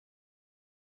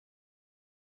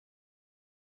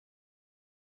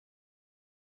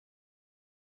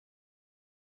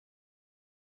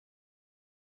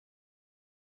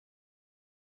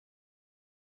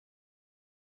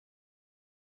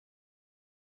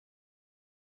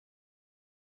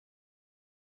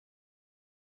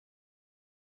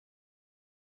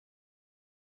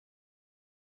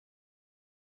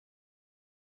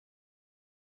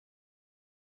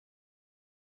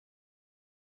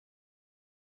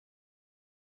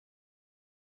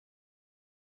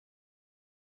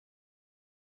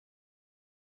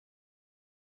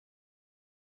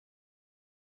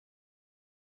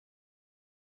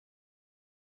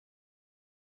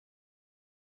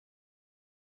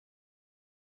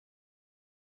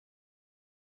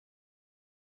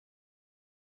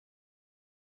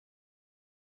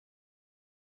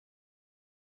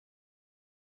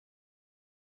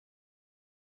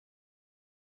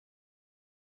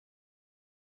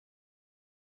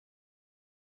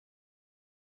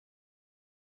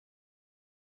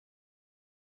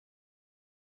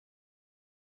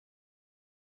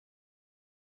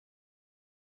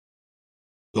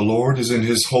The Lord is in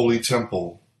his holy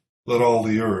temple. Let all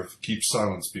the earth keep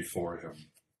silence before him.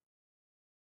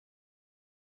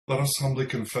 Let us humbly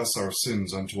confess our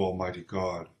sins unto Almighty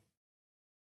God.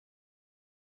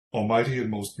 Almighty and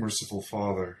most merciful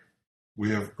Father, we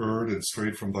have erred and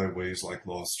strayed from thy ways like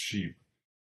lost sheep.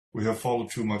 We have followed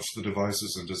too much the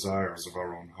devices and desires of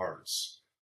our own hearts.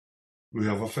 We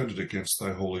have offended against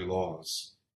thy holy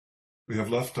laws. We have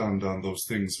left undone those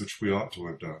things which we ought to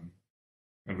have done,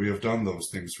 and we have done those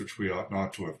things which we ought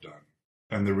not to have done,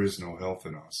 and there is no health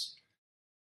in us.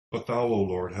 But thou, O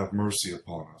Lord, have mercy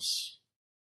upon us,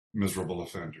 miserable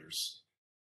offenders.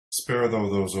 Spare thou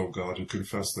those, O God, who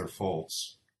confess their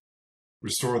faults.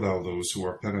 Restore thou those who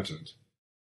are penitent,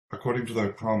 according to thy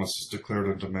promises declared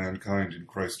unto mankind in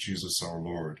Christ Jesus our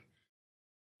Lord.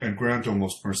 And grant, O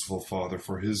most merciful Father,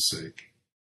 for his sake,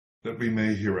 that we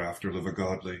may hereafter live a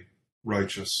godly,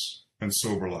 righteous, and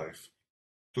sober life,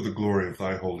 to the glory of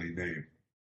thy holy name.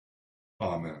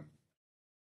 Amen.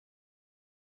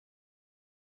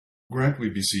 Grant, we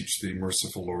beseech thee,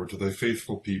 merciful Lord, to thy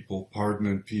faithful people pardon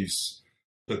and peace,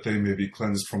 that they may be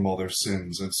cleansed from all their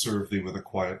sins and serve thee with a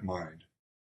quiet mind.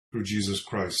 Through Jesus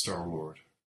Christ our Lord.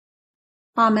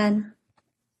 Amen.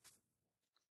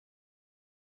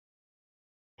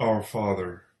 Our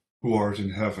Father, who art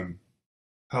in heaven,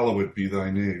 hallowed be thy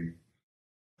name.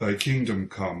 Thy kingdom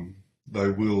come, thy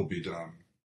will be done,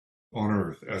 on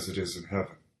earth as it is in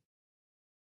heaven.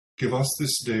 Give us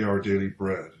this day our daily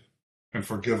bread, and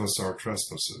forgive us our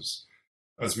trespasses,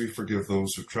 as we forgive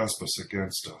those who trespass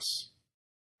against us.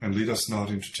 And lead us not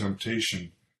into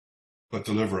temptation, but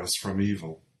deliver us from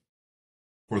evil.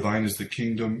 For thine is the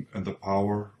kingdom, and the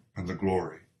power, and the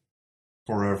glory,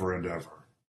 forever and ever.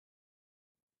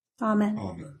 Amen.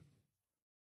 Amen.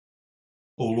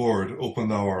 O Lord, open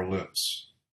thou our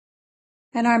lips,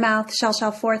 And our mouth shall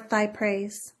shout forth thy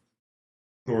praise.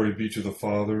 Glory be to the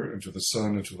Father, and to the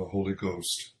Son, and to the Holy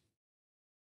Ghost.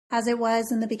 As it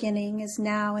was in the beginning, is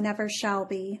now, and ever shall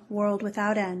be, world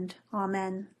without end.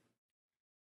 Amen.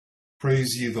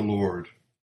 Praise ye the Lord.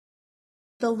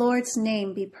 The Lord's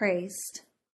name be praised.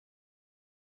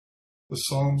 The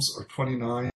Psalms are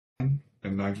 29 and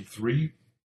 93.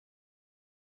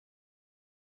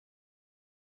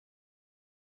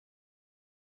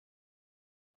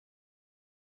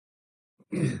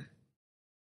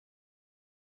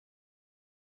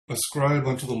 Ascribe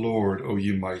unto the Lord, O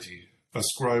ye mighty,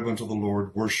 ascribe unto the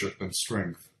Lord worship and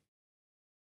strength.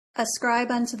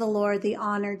 Ascribe unto the Lord the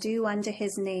honor due unto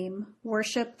his name.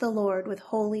 Worship the Lord with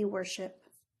holy worship.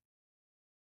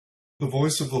 The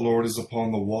voice of the Lord is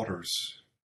upon the waters.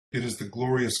 It is the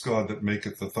glorious God that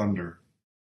maketh the thunder.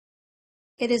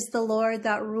 It is the Lord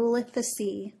that ruleth the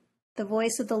sea. The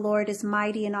voice of the Lord is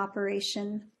mighty in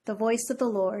operation. The voice of the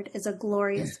Lord is a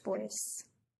glorious voice.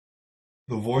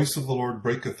 The voice of the Lord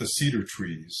breaketh the cedar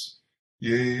trees.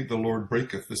 Yea, the Lord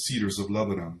breaketh the cedars of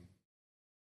Lebanon.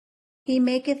 He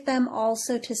maketh them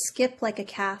also to skip like a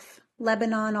calf,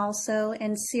 Lebanon also,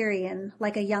 and Syrian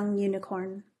like a young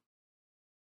unicorn.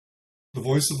 The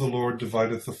voice of the Lord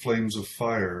divideth the flames of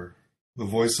fire. The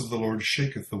voice of the Lord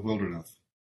shaketh the wilderness.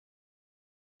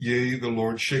 Yea, the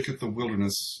Lord shaketh the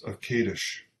wilderness of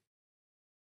Kadesh.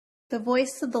 The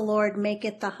voice of the Lord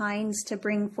maketh the hinds to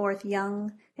bring forth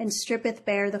young, and strippeth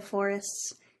bare the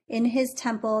forests. In his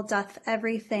temple doth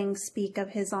everything speak of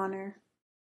his honor.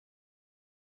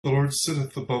 The Lord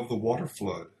sitteth above the water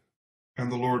flood, and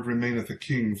the Lord remaineth a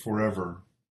king forever.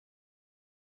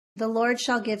 The Lord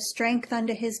shall give strength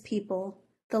unto his people.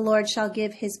 The Lord shall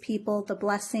give his people the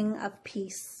blessing of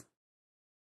peace.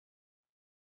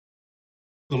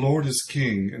 The Lord is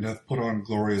king, and hath put on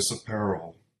glorious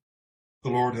apparel. The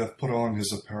Lord hath put on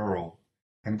his apparel,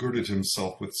 and girded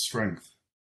himself with strength.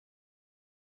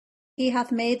 He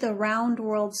hath made the round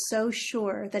world so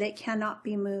sure that it cannot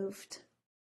be moved.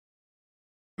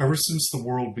 Ever since the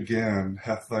world began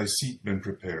hath thy seat been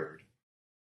prepared.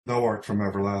 Thou art from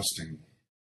everlasting.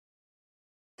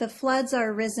 The floods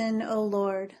are risen, O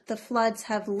Lord. The floods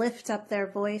have lift up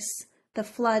their voice. The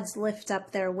floods lift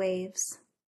up their waves.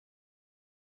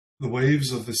 The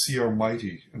waves of the sea are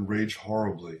mighty, and rage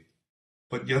horribly.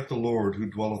 But yet the Lord, who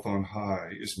dwelleth on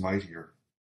high, is mightier.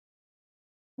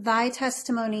 Thy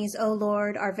testimonies, O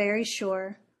Lord, are very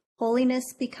sure.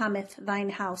 Holiness becometh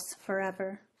thine house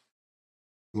forever.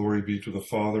 Glory be to the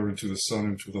Father, and to the Son,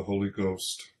 and to the Holy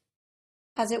Ghost.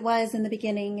 As it was in the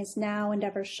beginning, is now, and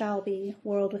ever shall be,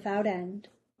 world without end.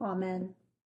 Amen.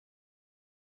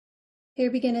 Here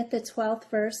beginneth the 12th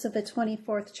verse of the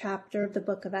 24th chapter of the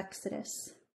book of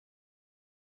Exodus.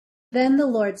 Then the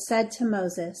Lord said to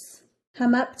Moses,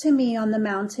 Come up to me on the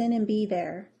mountain and be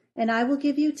there, and I will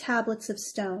give you tablets of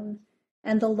stone,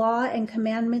 and the law and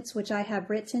commandments which I have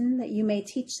written, that you may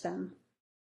teach them.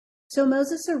 So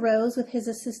Moses arose with his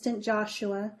assistant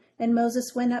Joshua, and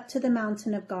Moses went up to the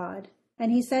mountain of God.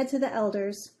 And he said to the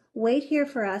elders, "Wait here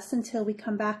for us until we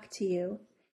come back to you.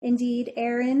 Indeed,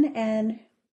 Aaron and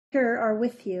Hur are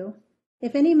with you.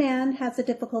 If any man has a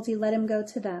difficulty, let him go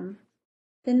to them."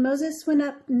 Then Moses went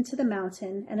up into the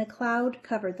mountain, and a cloud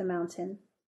covered the mountain.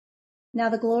 Now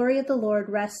the glory of the Lord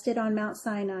rested on Mount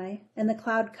Sinai, and the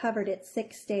cloud covered it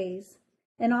 6 days.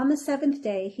 And on the 7th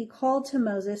day he called to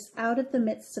Moses out of the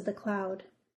midst of the cloud.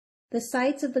 The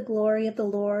sight of the glory of the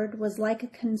Lord was like a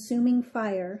consuming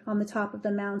fire on the top of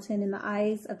the mountain in the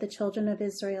eyes of the children of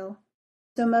Israel.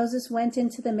 So Moses went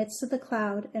into the midst of the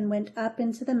cloud and went up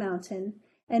into the mountain,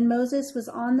 and Moses was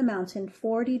on the mountain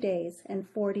 40 days and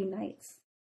 40 nights.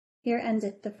 Here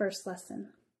endeth the first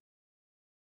lesson.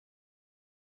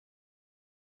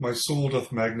 My soul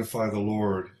doth magnify the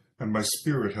Lord, and my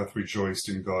spirit hath rejoiced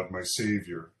in God my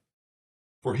Saviour.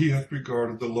 For he hath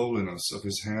regarded the lowliness of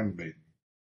his handmaiden.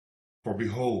 For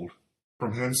behold,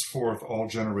 from henceforth all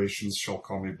generations shall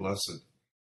call me blessed.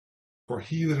 For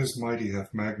he that is mighty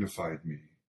hath magnified me,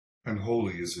 and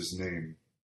holy is his name.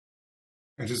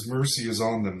 And his mercy is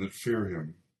on them that fear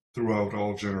him throughout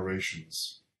all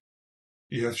generations.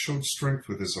 He hath showed strength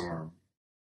with his arm.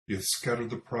 He hath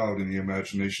scattered the proud in the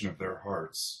imagination of their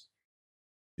hearts.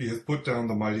 He hath put down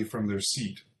the mighty from their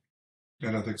seat,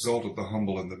 and hath exalted the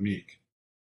humble and the meek.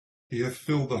 He hath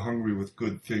filled the hungry with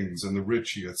good things, and the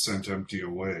rich he hath sent empty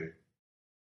away.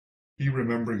 He,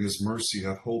 remembering his mercy,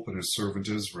 hath hope in his servant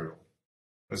Israel,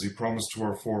 as he promised to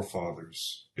our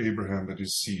forefathers, Abraham and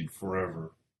his seed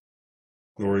forever.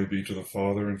 Glory be to the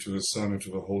Father, and to the Son, and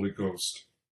to the Holy Ghost,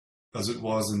 as it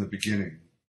was in the beginning,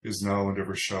 is now, and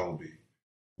ever shall be,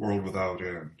 world without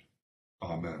end.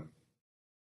 Amen.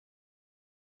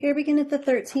 Here beginneth the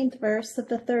 13th verse of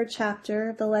the 3rd chapter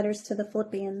of the letters to the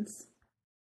Philippians.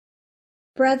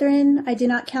 Brethren, I do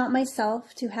not count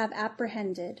myself to have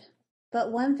apprehended,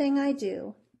 but one thing I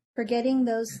do, forgetting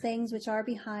those things which are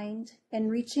behind, and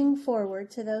reaching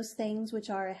forward to those things which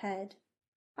are ahead.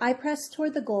 I press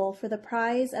toward the goal for the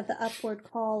prize of the upward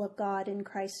call of God in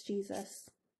Christ Jesus.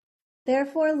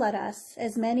 Therefore let us,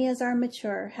 as many as are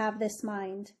mature, have this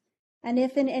mind. And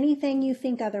if in anything you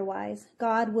think otherwise,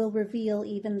 God will reveal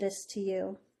even this to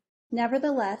you.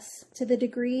 Nevertheless, to the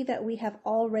degree that we have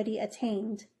already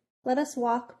attained, let us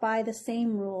walk by the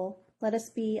same rule, let us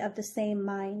be of the same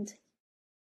mind.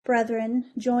 Brethren,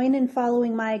 join in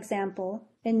following my example,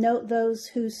 and note those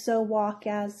who so walk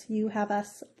as you have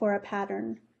us for a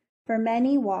pattern. For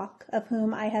many walk, of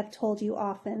whom I have told you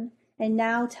often, and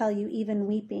now tell you even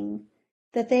weeping,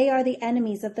 that they are the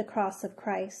enemies of the cross of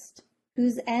Christ,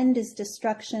 whose end is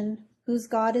destruction, whose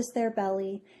God is their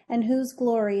belly, and whose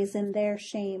glory is in their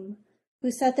shame, who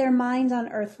set their mind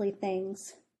on earthly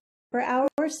things. For our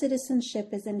citizenship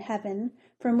is in heaven,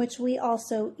 from which we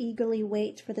also eagerly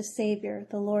wait for the Savior,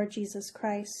 the Lord Jesus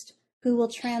Christ, who will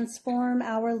transform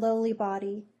our lowly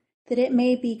body, that it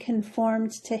may be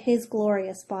conformed to his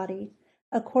glorious body,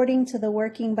 according to the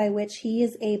working by which he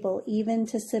is able even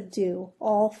to subdue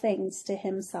all things to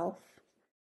himself.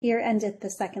 Here endeth the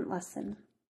 2nd lesson.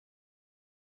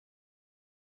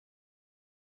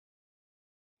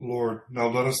 Lord, now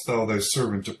lettest thou thy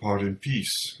servant depart in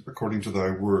peace, according to thy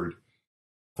word.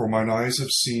 For mine eyes have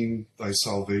seen thy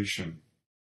salvation,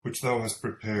 which thou hast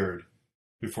prepared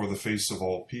before the face of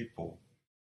all people,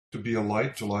 to be a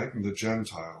light to lighten the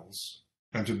Gentiles,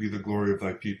 and to be the glory of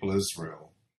thy people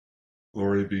Israel.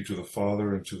 Glory be to the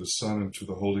Father, and to the Son, and to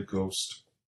the Holy Ghost,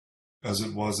 as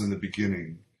it was in the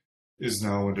beginning, is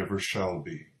now, and ever shall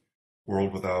be,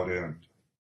 world without end.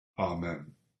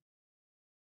 Amen.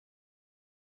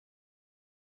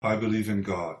 I believe in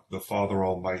God, the Father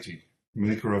Almighty,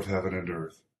 maker of heaven and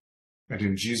earth, and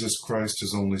in Jesus Christ,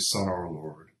 his only Son, our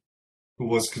Lord, who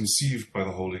was conceived by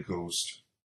the Holy Ghost,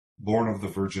 born of the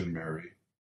Virgin Mary,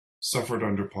 suffered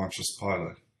under Pontius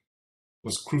Pilate,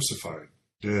 was crucified,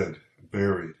 dead,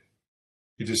 buried.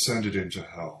 He descended into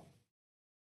hell.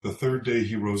 The 3rd day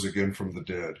he rose again from the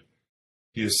dead.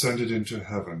 He ascended into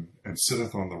heaven, and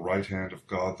sitteth on the right hand of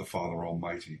God the Father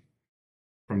Almighty.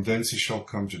 From thence he shall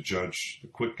come to judge the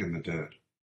quick and the dead.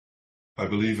 I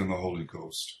believe in the Holy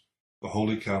Ghost, the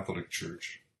Holy Catholic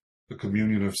Church, the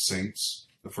communion of saints,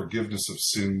 the forgiveness of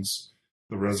sins,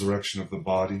 the resurrection of the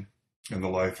body, and the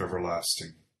life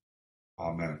everlasting.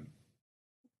 Amen.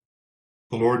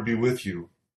 The Lord be with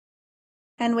you.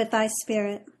 And with thy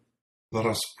spirit. Let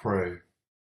us pray.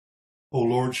 O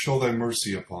Lord, show thy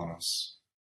mercy upon us.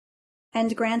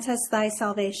 And grant us thy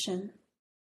salvation.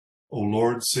 O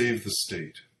Lord, save the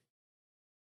state.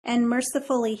 and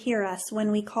mercifully hear us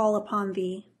when we call upon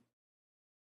thee.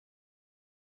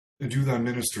 Endue thy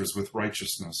ministers with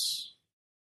righteousness.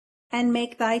 And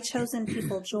make thy chosen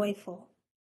people joyful.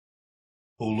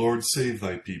 O Lord, save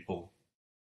thy people.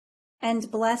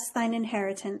 And bless thine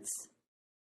inheritance.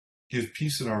 Give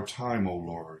peace in our time, O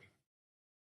Lord.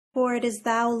 For it is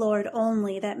thou, Lord,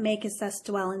 only that makest us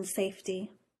dwell in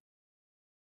safety.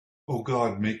 O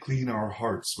God, make clean our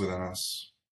hearts within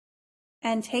us.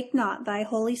 And take not thy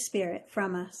Holy Spirit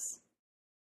from us.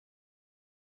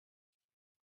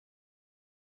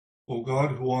 O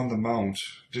God, who on the mount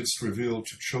didst reveal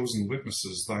to chosen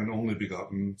witnesses thine only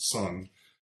begotten Son,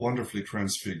 wonderfully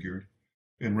transfigured,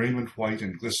 in raiment white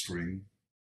and glistering,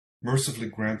 mercifully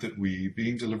grant that we,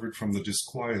 being delivered from the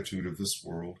disquietude of this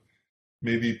world,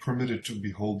 may be permitted to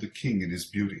behold the King in his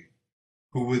beauty,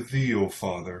 who with thee, O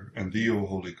Father, and thee, O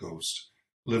Holy Ghost,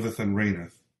 liveth and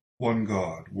reigneth, one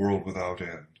God, world without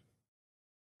end.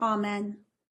 Amen.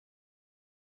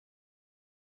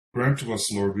 Grant to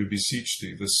us, Lord, we beseech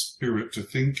thee, the Spirit to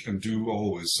think and do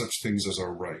always such things as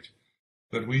are right,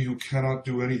 that we who cannot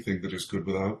do anything that is good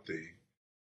without thee,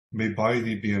 may by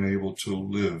thee be enabled to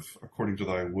live according to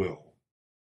thy will,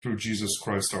 through Jesus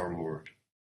Christ our Lord.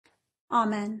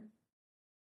 Amen.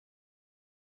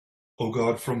 O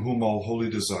God, from whom all holy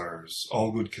desires,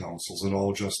 all good counsels, and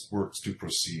all just works do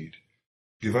proceed,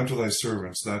 give unto thy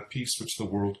servants that peace which the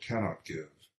world cannot give,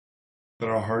 that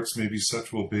our hearts may be set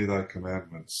to obey thy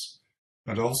commandments,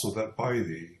 and also that by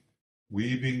thee,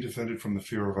 we, being defended from the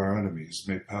fear of our enemies,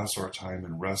 may pass our time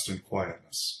in rest and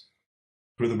quietness,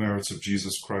 through the merits of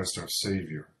Jesus Christ our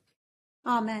Saviour.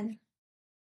 Amen.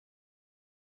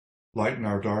 Lighten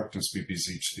our darkness, we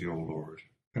beseech thee, O Lord,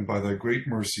 and by thy great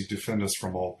mercy defend us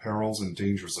from all perils and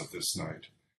dangers of this night,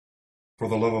 for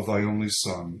the love of thy only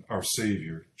Son, our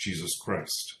Saviour, Jesus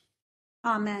Christ.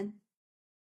 Amen.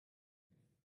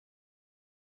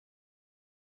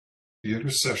 The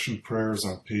intercession prayers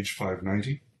on page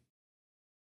 590.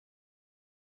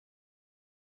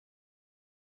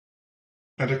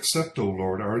 And accept, O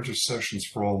Lord, our intercessions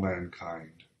for all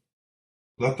mankind.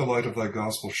 Let the light of thy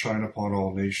gospel shine upon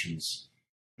all nations,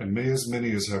 and may as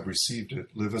many as have received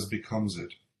it live as becomes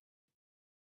it.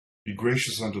 Be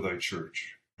gracious unto thy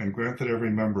church, and grant that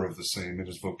every member of the same in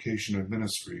his vocation and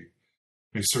ministry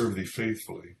may serve thee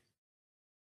faithfully.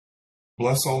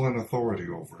 Bless all in authority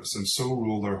over us, and so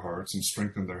rule their hearts and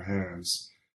strengthen their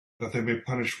hands, that they may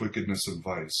punish wickedness and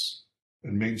vice,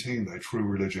 and maintain thy true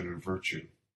religion and virtue.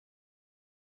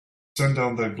 Send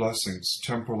down thy blessings,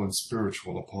 temporal and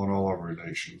spiritual, upon all our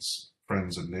relations,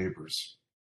 friends, and neighbors.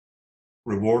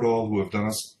 Reward all who have done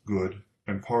us good,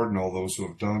 and pardon all those who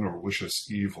have done or wish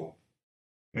us evil,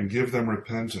 and give them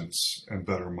repentance and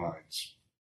better minds.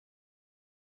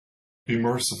 Be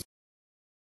merciful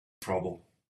in trouble.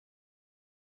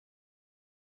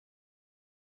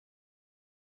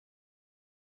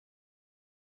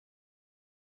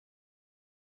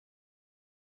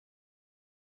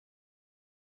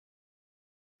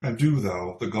 And do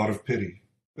thou, the God of pity,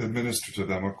 administer to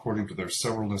them according to their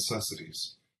several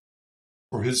necessities.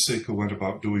 For his sake who went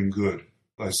about doing good,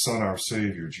 thy Son, our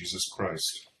Saviour, Jesus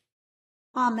Christ.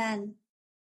 Amen.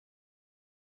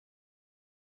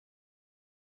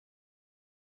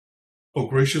 O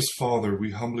gracious Father,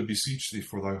 we humbly beseech thee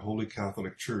for thy holy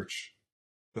Catholic Church,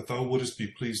 that thou wouldest be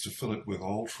pleased to fill it with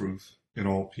all truth, in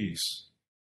all peace.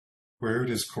 Where it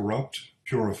is corrupt,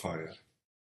 purify it.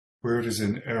 Where it is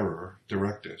in error,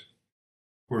 direct it.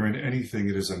 Where in anything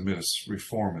it is amiss,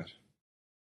 reform it.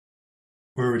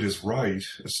 Where it is right,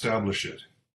 establish it.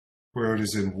 Where it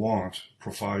is in want,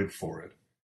 provide for it.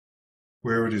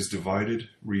 Where it is divided,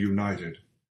 reunite it.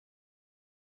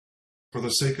 For the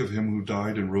sake of him who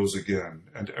died and rose again,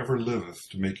 and ever liveth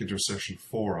to make intercession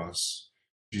for us,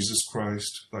 Jesus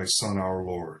Christ, thy Son, our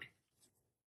Lord.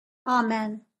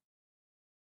 Amen.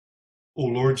 O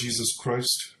Lord Jesus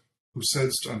Christ, who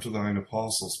saidst unto thine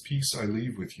apostles, Peace I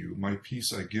leave with you, my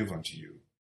peace I give unto you.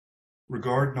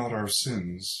 Regard not our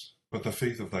sins, but the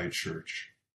faith of thy church,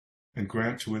 and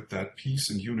grant to it that peace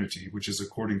and unity which is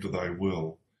according to thy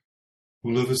will,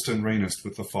 who livest and reignest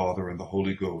with the Father and the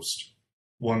Holy Ghost,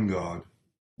 one God,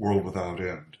 world without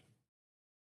end.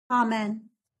 Amen.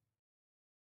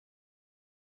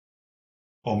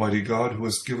 Almighty God, who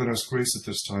hast given us grace at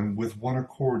this time with one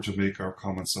accord to make our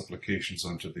common supplications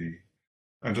unto thee,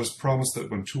 and dost promise that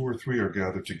when 2 or 3 are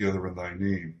gathered together in thy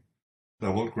name,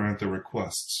 thou wilt grant their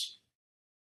requests.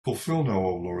 Fulfill now,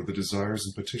 O Lord, the desires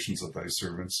and petitions of thy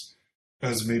servants,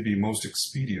 as may be most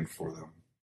expedient for them,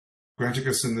 granting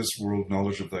us in this world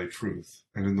knowledge of thy truth,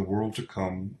 and in the world to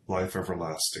come life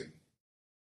everlasting.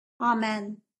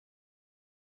 Amen.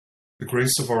 The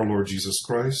grace of our Lord Jesus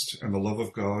Christ, and the love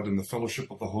of God, and the fellowship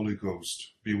of the Holy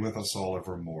Ghost be with us all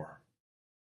evermore.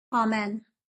 Amen.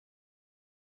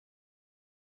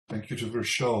 Thank you to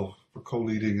Rochelle for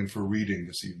co-leading and for reading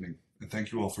this evening. And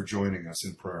thank you all for joining us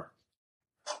in prayer.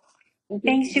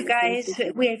 Thanks, you guys.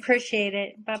 We appreciate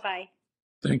it. Bye-bye.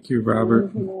 Thank you,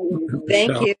 Robert. Thank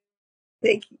Michelle. you.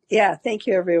 Thank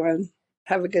you, everyone.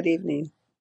 Have a good evening.